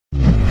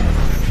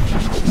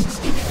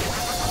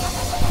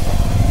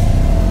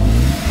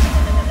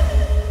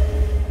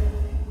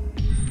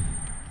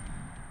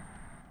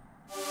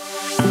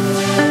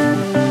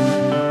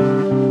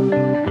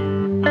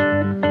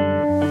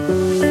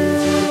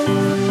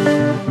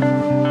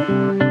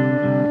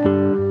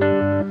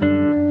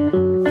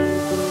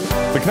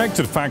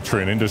connected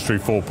factory and Industry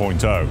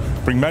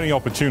 4.0 bring many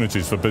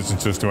opportunities for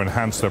businesses to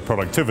enhance their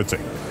productivity.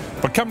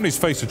 But companies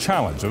face a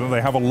challenge, and that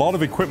they have a lot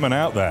of equipment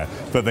out there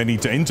that they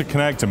need to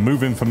interconnect and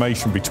move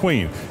information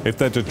between if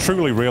they're to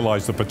truly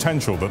realize the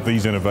potential that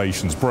these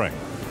innovations bring.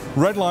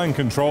 Redline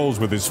Controls,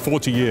 with its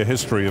 40-year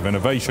history of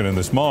innovation in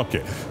this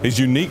market, is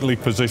uniquely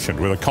positioned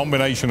with a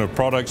combination of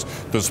products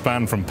that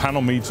span from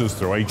panel meters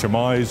through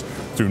HMIs,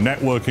 through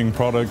networking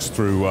products,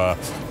 through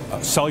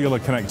cellular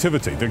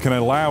connectivity that can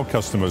allow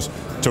customers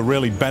to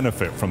really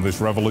benefit from this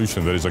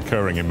revolution that is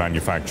occurring in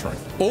manufacturing.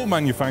 All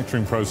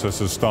manufacturing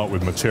processes start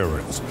with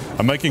materials,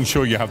 and making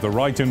sure you have the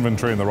right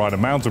inventory and the right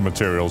amount of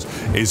materials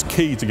is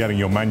key to getting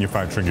your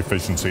manufacturing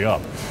efficiency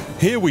up.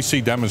 Here we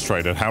see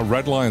demonstrated how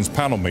Redline's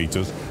panel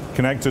meters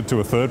connected to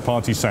a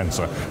third-party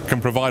sensor can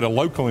provide a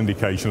local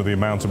indication of the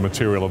amount of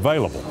material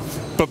available.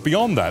 But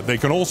beyond that, they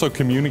can also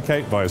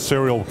communicate via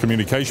serial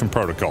communication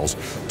protocols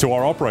to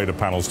our operator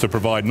panels to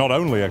provide not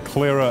only a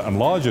clearer and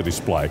larger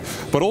display,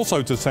 but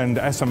also to send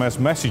SMS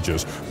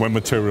messages when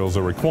materials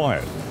are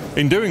required.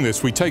 In doing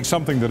this, we take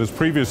something that has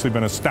previously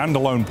been a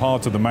standalone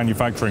part of the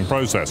manufacturing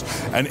process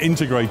and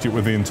integrate it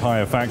with the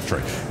entire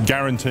factory,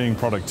 guaranteeing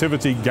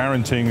productivity,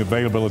 guaranteeing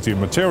availability of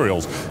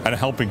materials, and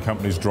helping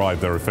companies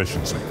drive their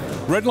efficiency.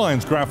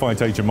 Redline's graphite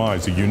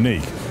HMIs are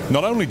unique.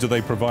 Not only do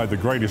they provide the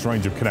greatest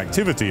range of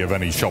connectivity of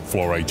any shop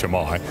floor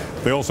HMI,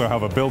 they also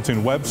have a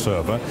built-in web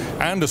server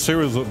and a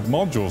series of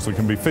modules that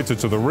can be fitted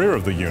to the rear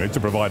of the unit to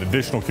provide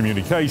additional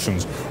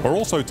communications, or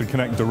also to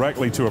connect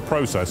directly to a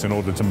process in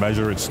order to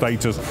measure its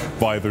status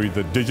via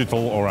either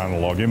digital or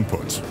analog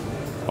inputs.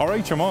 Our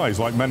HMIs,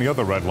 like many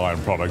other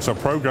Redline products, are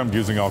programmed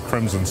using our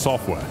Crimson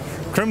software.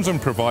 Crimson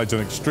provides an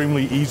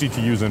extremely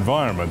easy-to-use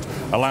environment,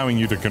 allowing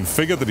you to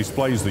configure the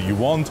displays that you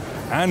want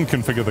and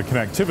configure the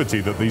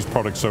connectivity that these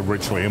products so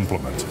richly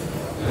implement.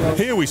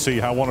 Here we see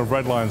how one of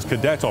Redline's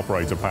Cadet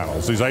operator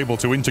panels is able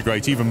to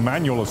integrate even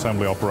manual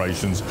assembly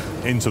operations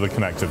into the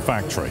connected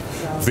factory.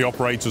 If the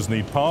operators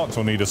need parts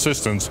or need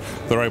assistance,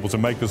 they're able to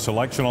make a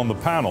selection on the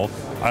panel,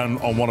 and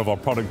on one of our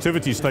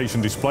productivity station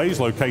displays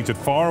located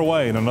far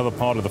away in another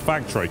part of the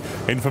factory,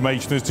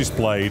 information is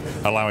displayed,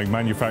 allowing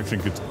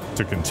manufacturing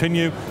to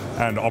continue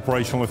and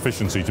operational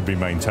efficiency to be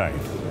maintained.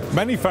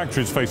 Many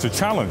factories face a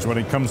challenge when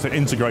it comes to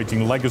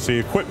integrating legacy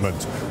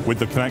equipment with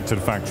the connected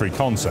factory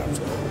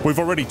concept. We've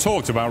already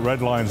talked about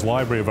Redline's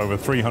library of over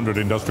 300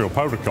 industrial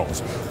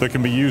protocols that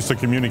can be used to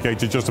communicate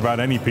to just about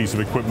any piece of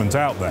equipment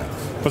out there.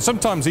 But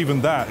sometimes even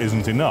that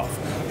isn't enough.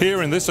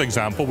 Here in this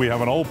example, we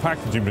have an old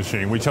packaging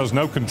machine which has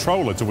no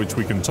controller to which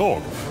we can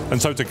talk.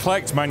 And so to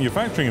collect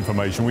manufacturing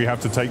information, we have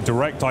to take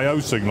direct I/O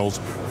signals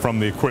from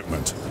the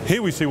equipment.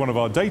 Here we see one of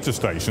our data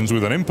stations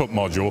with an input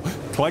module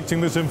collecting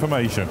this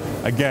information,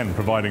 again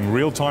providing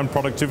real-time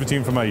productivity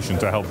information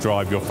to help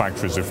drive your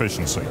factory's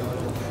efficiency.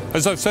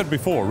 As I've said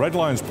before,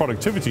 Redline's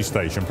Productivity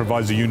Station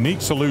provides a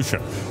unique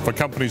solution for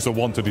companies that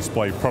want to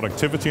display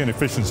productivity and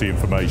efficiency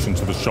information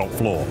to the shop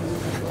floor.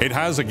 It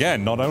has,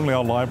 again, not only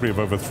our library of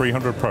over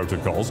 300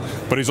 protocols,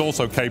 but is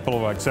also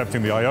capable of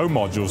accepting the I/O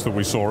modules that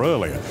we saw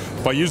earlier.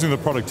 By using the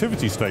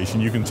Productivity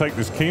Station, you can take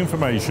this key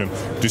information,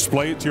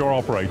 display it to your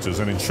operators,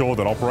 and ensure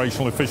that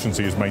operational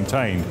efficiency is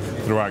maintained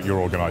throughout your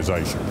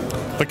organization.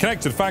 The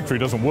connected factory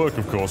doesn't work,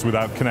 of course,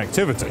 without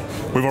connectivity.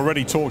 We've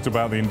already talked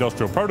about the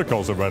industrial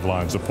protocols that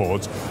Redline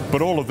supports,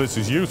 but all of this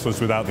is useless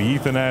without the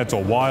Ethernet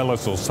or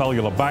wireless or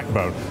cellular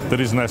backbone that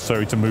is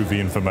necessary to move the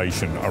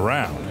information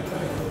around.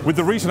 With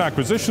the recent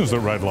acquisitions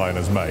that Redline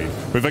has made,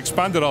 we've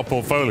expanded our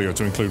portfolio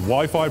to include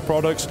Wi-Fi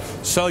products,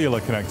 cellular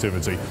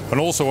connectivity, and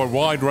also a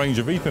wide range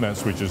of Ethernet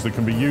switches that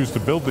can be used to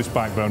build this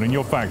backbone in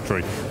your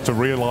factory to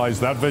realize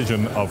that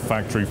vision of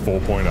Factory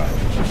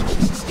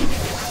 4.0.